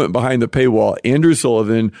 Before he went behind the paywall, Andrew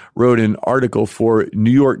Sullivan wrote an article for New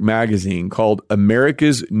York Magazine called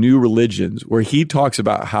America's New Religions, where he talks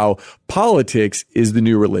about how politics is the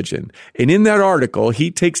new religion. And in that article, he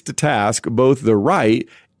takes to task both the right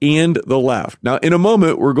and the left. Now, in a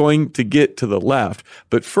moment, we're going to get to the left.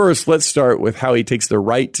 But first, let's start with how he takes the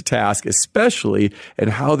right to task, especially and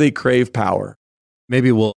how they crave power.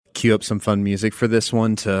 Maybe we'll cue up some fun music for this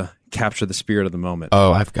one to capture the spirit of the moment.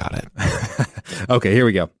 Oh, I've got it. Okay, here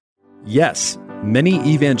we go. Yes, many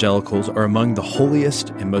evangelicals are among the holiest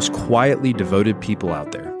and most quietly devoted people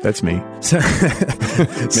out there. That's me.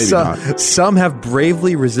 Some have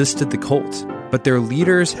bravely resisted the cult, but their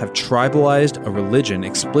leaders have tribalized a religion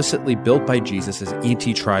explicitly built by Jesus as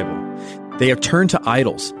anti-tribal. They have turned to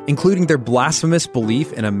idols, including their blasphemous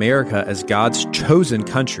belief in America as God's chosen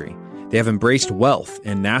country. They have embraced wealth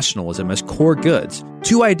and nationalism as core goods,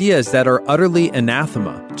 two ideas that are utterly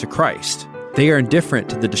anathema to Christ. They are indifferent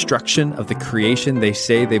to the destruction of the creation they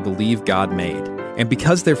say they believe God made. And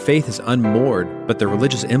because their faith is unmoored, but their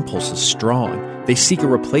religious impulse is strong, they seek a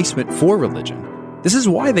replacement for religion. This is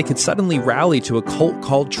why they could suddenly rally to a cult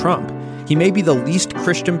called Trump. He may be the least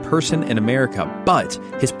Christian person in America, but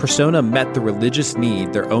his persona met the religious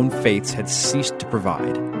need their own faiths had ceased to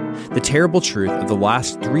provide. The terrible truth of the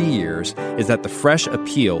last 3 years is that the fresh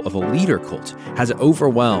appeal of a leader cult has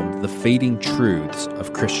overwhelmed the fading truths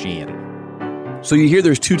of Christianity. So you hear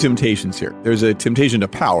there's two temptations here. There's a temptation to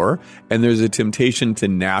power, and there's a temptation to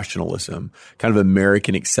nationalism, kind of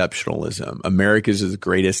American exceptionalism. America's the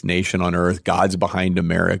greatest nation on earth. God's behind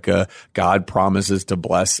America. God promises to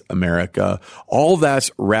bless America. All that's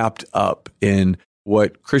wrapped up in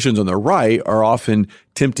what Christians on the right are often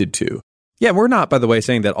tempted to. Yeah, we're not, by the way,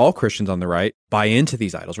 saying that all Christians on the right buy into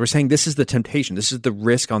these idols. We're saying this is the temptation. This is the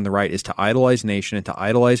risk on the right, is to idolize nation and to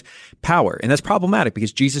idolize power. And that's problematic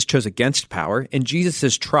because Jesus chose against power, and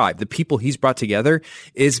Jesus' tribe, the people he's brought together,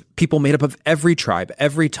 is people made up of every tribe,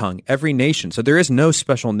 every tongue, every nation. So there is no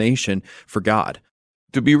special nation for God.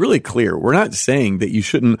 To be really clear, we're not saying that you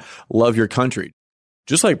shouldn't love your country.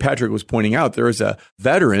 Just like Patrick was pointing out, there was a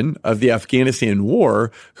veteran of the Afghanistan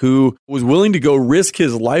war who was willing to go risk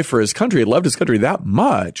his life for his country. He loved his country that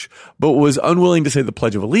much, but was unwilling to say the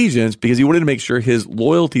Pledge of Allegiance because he wanted to make sure his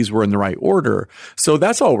loyalties were in the right order. So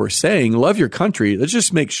that's all we're saying. Love your country. Let's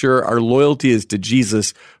just make sure our loyalty is to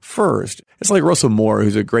Jesus first. It's like Russell Moore,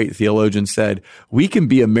 who's a great theologian, said, we can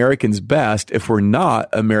be Americans best if we're not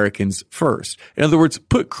Americans first. In other words,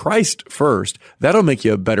 put Christ first. That'll make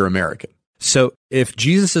you a better American. So if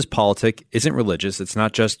Jesus' politic isn't religious, it's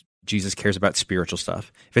not just Jesus cares about spiritual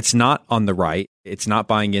stuff. If it's not on the right, it's not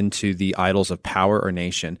buying into the idols of power or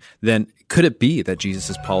nation, then could it be that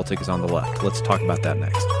Jesus' politic is on the left? Let's talk about that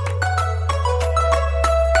next.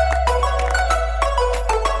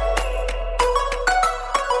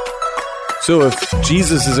 So if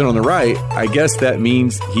Jesus isn't on the right, I guess that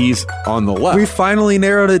means he's on the left. We finally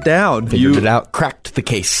narrowed it down. Figured it out, cracked the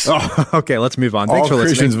case. Oh, okay, let's move on. Thanks all for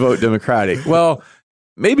Christians listening. vote Democratic. Well,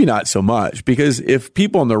 maybe not so much, because if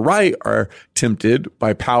people on the right are tempted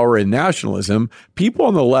by power and nationalism, people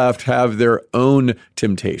on the left have their own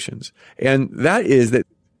temptations. And that is that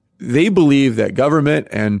they believe that government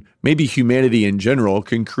and maybe humanity in general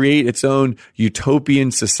can create its own utopian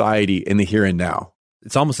society in the here and now.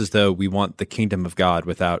 It's almost as though we want the kingdom of God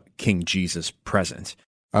without King Jesus present.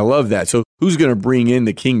 I love that. So who's going to bring in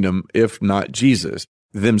the kingdom if not Jesus?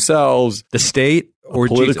 Themselves, the state, or a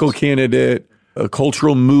political Jesus? Candidate, a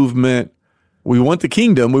cultural movement. We want the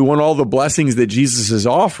kingdom. We want all the blessings that Jesus has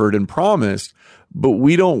offered and promised, but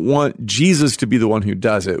we don't want Jesus to be the one who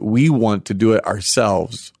does it. We want to do it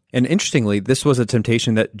ourselves. And interestingly, this was a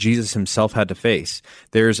temptation that Jesus himself had to face.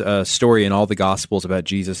 There's a story in all the Gospels about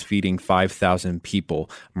Jesus feeding 5,000 people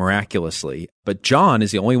miraculously. But John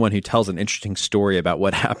is the only one who tells an interesting story about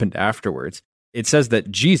what happened afterwards. It says that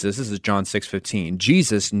Jesus, this is John 6:15,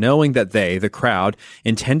 Jesus, knowing that they, the crowd,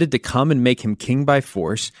 intended to come and make him king by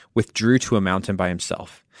force, withdrew to a mountain by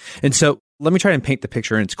himself. And so let me try and paint the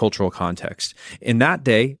picture in its cultural context. In that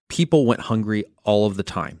day, people went hungry all of the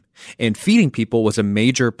time. And feeding people was a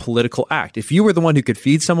major political act. If you were the one who could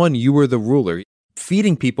feed someone, you were the ruler.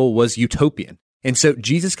 Feeding people was utopian. And so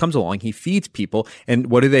Jesus comes along, he feeds people, and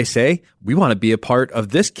what do they say? We want to be a part of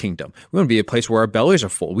this kingdom. We want to be a place where our bellies are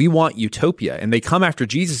full. We want utopia. And they come after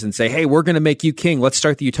Jesus and say, hey, we're going to make you king. Let's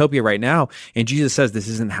start the utopia right now. And Jesus says this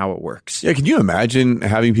isn't how it works. Yeah, can you imagine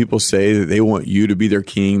having people say that they want you to be their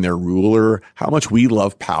king, their ruler, how much we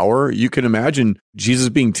love power? You can imagine Jesus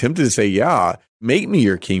being tempted to say, yeah, make me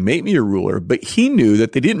your king, make me your ruler. But he knew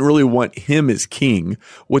that they didn't really want him as king.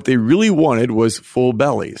 What they really wanted was full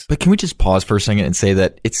bellies. But can we just pause for a second and say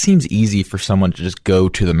that it seems easy for someone to just go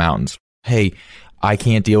to the mountains? Hey, I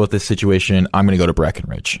can't deal with this situation. I'm going to go to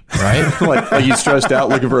Breckenridge, right? like you stressed out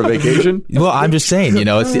looking for a vacation? Well, I'm just saying,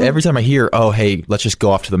 it's every time I hear, oh, hey, let's just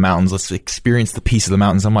go off to the mountains. Let's experience the peace of the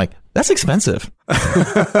mountains. I'm like, that's expensive.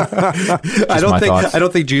 I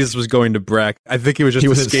don't think Jesus was going to Breck. I think he was just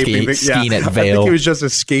escaping skiing at Vail. I think he was just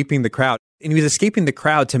escaping the crowd. And he was escaping the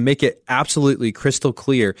crowd to make it absolutely crystal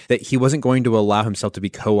clear that he wasn't going to allow himself to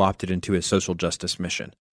be co-opted into his social justice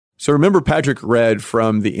mission. So remember, Patrick read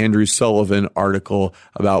from the Andrew Sullivan article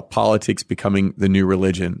about politics becoming the new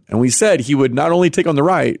religion. And we said he would not only take on the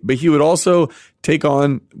right, but he would also take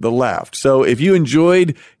on the left. So if you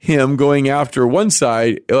enjoyed him going after one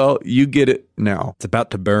side, well, you get it now. It's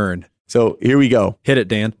about to burn. So here we go. Hit it,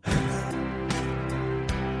 Dan.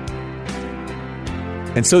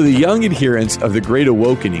 And so the young adherents of the Great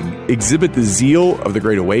Awakening exhibit the zeal of the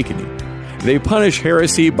Great Awakening. They punish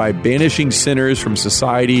heresy by banishing sinners from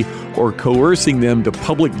society or coercing them to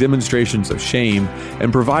public demonstrations of shame,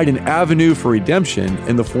 and provide an avenue for redemption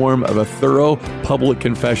in the form of a thorough public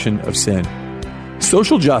confession of sin.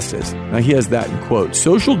 Social justice, now he has that in quotes,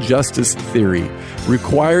 social justice theory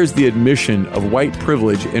requires the admission of white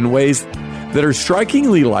privilege in ways that are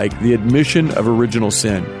strikingly like the admission of original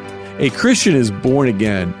sin. A Christian is born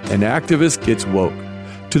again, an activist gets woke.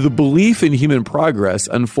 To the belief in human progress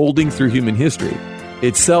unfolding through human history,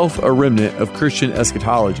 itself a remnant of Christian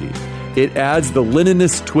eschatology. It adds the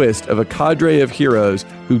Leninist twist of a cadre of heroes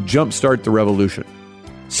who jumpstart the revolution.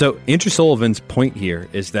 So Andrew Sullivan's point here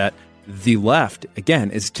is that the left,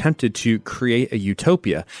 again, is tempted to create a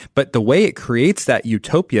utopia, but the way it creates that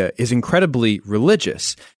utopia is incredibly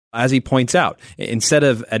religious. As he points out, instead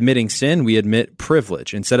of admitting sin, we admit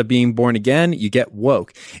privilege. Instead of being born again, you get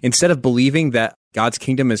woke. Instead of believing that God's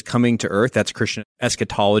kingdom is coming to earth, that's Christian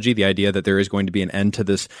eschatology, the idea that there is going to be an end to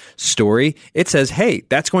this story. It says, hey,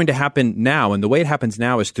 that's going to happen now. And the way it happens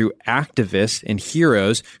now is through activists and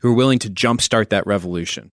heroes who are willing to jumpstart that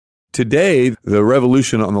revolution. Today, the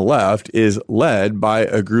revolution on the left is led by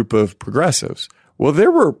a group of progressives. Well,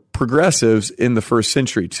 there were progressives in the first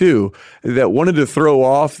century, too, that wanted to throw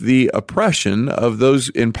off the oppression of those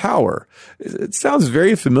in power. It sounds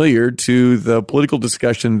very familiar to the political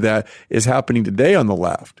discussion that is happening today on the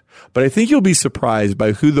left. But I think you'll be surprised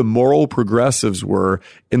by who the moral progressives were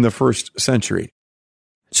in the first century.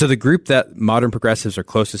 So the group that modern progressives are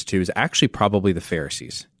closest to is actually probably the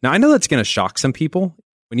Pharisees. Now, I know that's going to shock some people.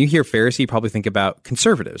 When you hear Pharisee, you probably think about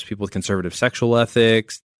conservatives, people with conservative sexual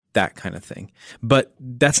ethics, that kind of thing. But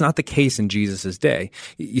that's not the case in Jesus' day.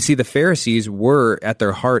 You see, the Pharisees were at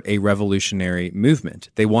their heart a revolutionary movement.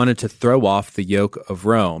 They wanted to throw off the yoke of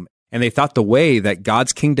Rome. And they thought the way that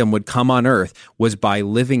God's kingdom would come on earth was by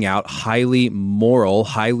living out highly moral,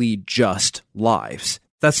 highly just lives.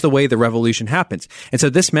 That's the way the revolution happens. And so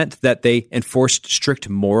this meant that they enforced strict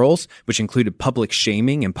morals, which included public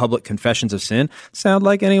shaming and public confessions of sin. Sound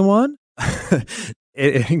like anyone?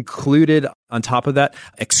 It included, on top of that,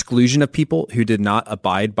 exclusion of people who did not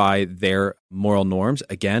abide by their moral norms.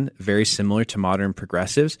 Again, very similar to modern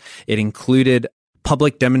progressives. It included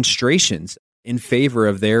public demonstrations in favor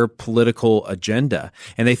of their political agenda.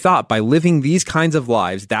 And they thought by living these kinds of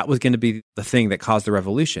lives, that was going to be the thing that caused the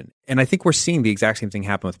revolution. And I think we're seeing the exact same thing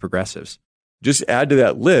happen with progressives. Just add to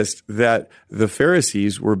that list that the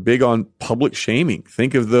Pharisees were big on public shaming.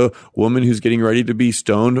 Think of the woman who's getting ready to be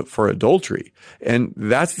stoned for adultery. And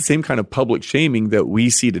that's the same kind of public shaming that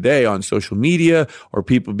we see today on social media, or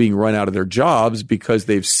people being run out of their jobs because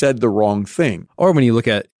they've said the wrong thing. Or when you look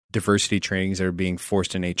at diversity trainings that are being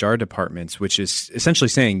forced in HR departments, which is essentially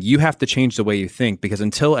saying you have to change the way you think, because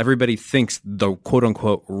until everybody thinks the quote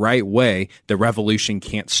unquote right way, the revolution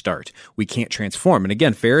can't start. We can't transform. And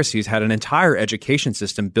again, Pharisees had an entire education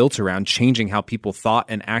system built around changing how people thought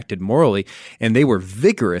and acted morally, and they were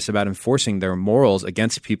vigorous about enforcing their morals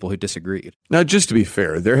against people who disagreed. Now, just to be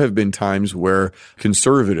fair, there have been times where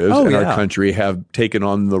conservatives in our country have taken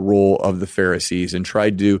on the role of the Pharisees and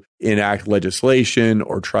tried to enact legislation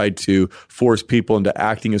or tried to force people into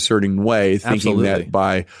acting a certain way, thinking that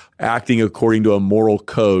by acting according to a moral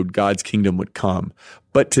code, God's kingdom would come.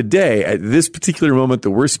 But today, at this particular moment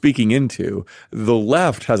that we're speaking into, the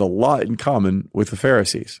left has a lot in common with the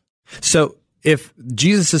Pharisees. So if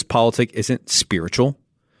Jesus's politic isn't spiritual,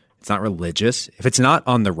 it's not religious, if it's not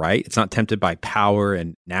on the right, it's not tempted by power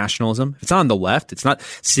and nationalism, if it's on the left, it's not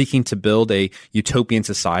seeking to build a utopian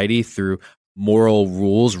society through moral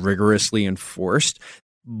rules rigorously enforced,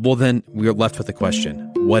 well, then we're left with the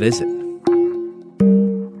question, what is it?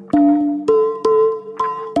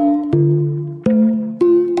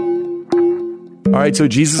 All right, so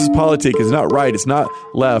Jesus' politic is not right, it's not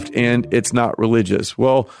left, and it's not religious.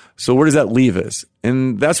 Well, so where does that leave us?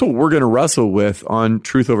 And that's what we're going to wrestle with on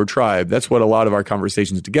Truth Over Tribe. That's what a lot of our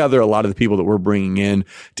conversations together, a lot of the people that we're bringing in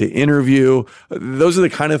to interview, those are the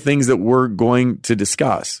kind of things that we're going to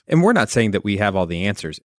discuss. And we're not saying that we have all the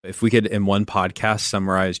answers. If we could, in one podcast,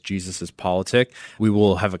 summarize Jesus's politic, we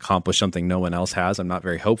will have accomplished something no one else has. I'm not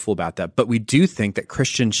very hopeful about that. But we do think that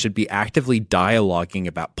Christians should be actively dialoguing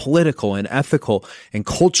about political and ethical and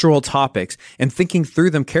cultural topics and thinking through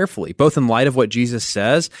them carefully, both in light of what Jesus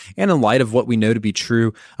says and in light of what we know to be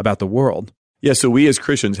true about the world. Yeah, so we as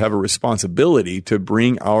Christians have a responsibility to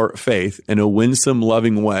bring our faith in a winsome,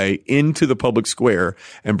 loving way into the public square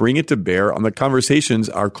and bring it to bear on the conversations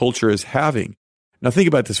our culture is having. Now think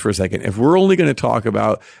about this for a second. If we're only going to talk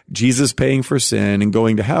about Jesus paying for sin and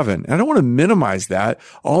going to heaven, and I don't want to minimize that,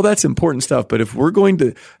 all that's important stuff, but if we're going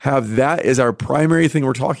to have that as our primary thing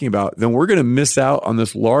we're talking about, then we're going to miss out on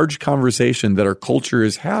this large conversation that our culture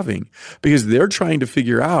is having, because they're trying to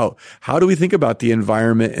figure out, how do we think about the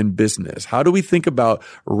environment and business? How do we think about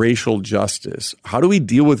racial justice? How do we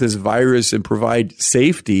deal with this virus and provide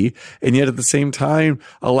safety and yet at the same time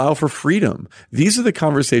allow for freedom? These are the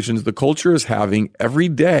conversations the culture is having every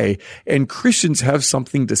day, and Christians have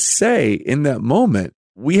something to say in that moment.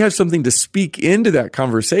 We have something to speak into that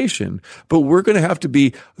conversation, but we're going to have to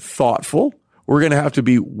be thoughtful. We're going to have to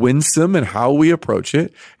be winsome in how we approach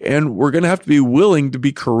it, and we're going to have to be willing to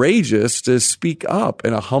be courageous to speak up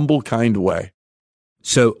in a humble, kind way.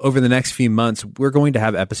 So over the next few months, we're going to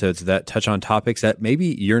have episodes that touch on topics that maybe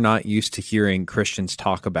you're not used to hearing Christians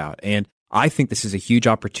talk about. And I think this is a huge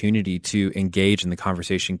opportunity to engage in the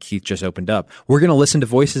conversation Keith just opened up. We're going to listen to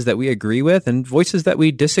voices that we agree with and voices that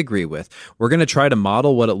we disagree with. We're going to try to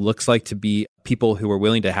model what it looks like to be people who are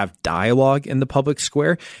willing to have dialogue in the public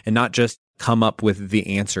square and not just come up with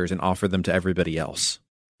the answers and offer them to everybody else.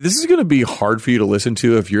 This is going to be hard for you to listen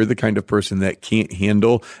to if you're the kind of person that can't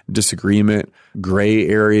handle disagreement, gray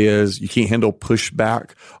areas, you can't handle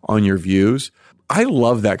pushback on your views. I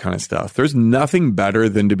love that kind of stuff. There's nothing better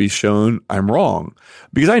than to be shown I'm wrong,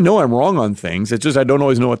 because I know I'm wrong on things. It's just I don't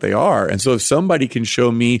always know what they are. And so if somebody can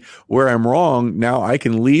show me where I'm wrong, now I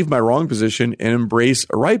can leave my wrong position and embrace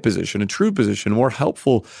a right position, a true position, a more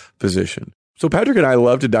helpful position. So Patrick and I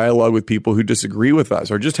love to dialogue with people who disagree with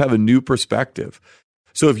us or just have a new perspective.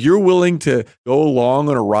 So if you're willing to go along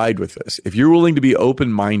on a ride with this, if you're willing to be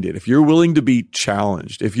open-minded, if you're willing to be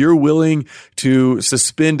challenged, if you're willing to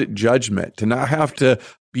suspend judgment, to not have to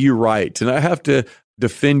be right, to not have to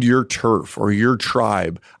defend your turf or your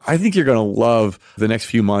tribe, I think you're going to love the next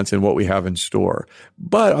few months and what we have in store.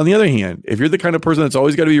 But on the other hand, if you're the kind of person that's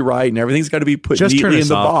always got to be right and everything's got to be put just neatly in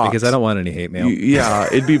the box, because I don't want any hate mail.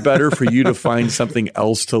 It'd be better for you to find something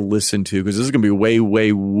else to listen to, because this is going to be way,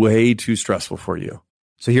 way, way too stressful for you.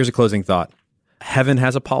 So here's a closing thought. Heaven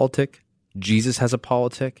has a politic. Jesus has a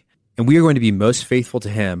politic. And we are going to be most faithful to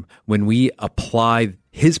him when we apply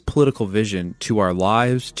his political vision to our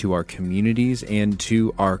lives, to our communities, and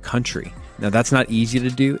to our country. Now, that's not easy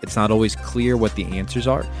to do. It's not always clear what the answers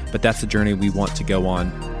are, but that's the journey we want to go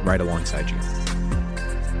on right alongside you.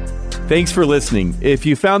 Thanks for listening. If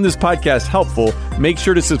you found this podcast helpful, make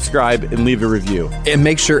sure to subscribe and leave a review. And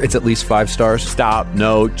make sure it's at least 5 stars. Stop.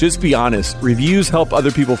 No, just be honest. Reviews help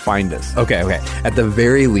other people find us. Okay. At the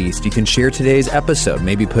very least, you can share today's episode.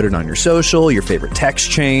 Maybe put it on your social, your favorite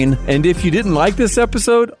text chain. And if you didn't like this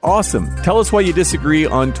episode, awesome. Tell us why you disagree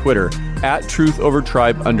on Twitter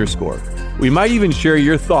 @TruthOverTribe_. We might even share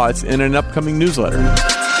your thoughts in an upcoming newsletter.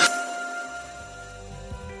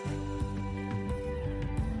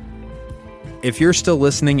 If you're still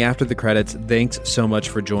listening after the credits, thanks so much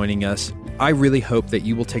for joining us. I really hope that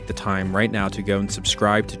you will take the time right now to go and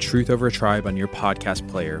subscribe to Truth Over a Tribe on your podcast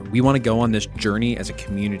player. We want to go on this journey as a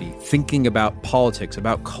community, thinking about politics,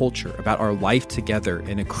 about culture, about our life together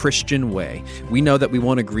in a Christian way. We know that we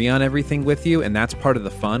won't agree on everything with you, and that's part of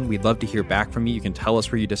the fun. We'd love to hear back from you. You can tell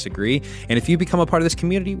us where you disagree. And if you become a part of this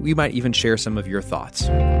community, we might even share some of your thoughts.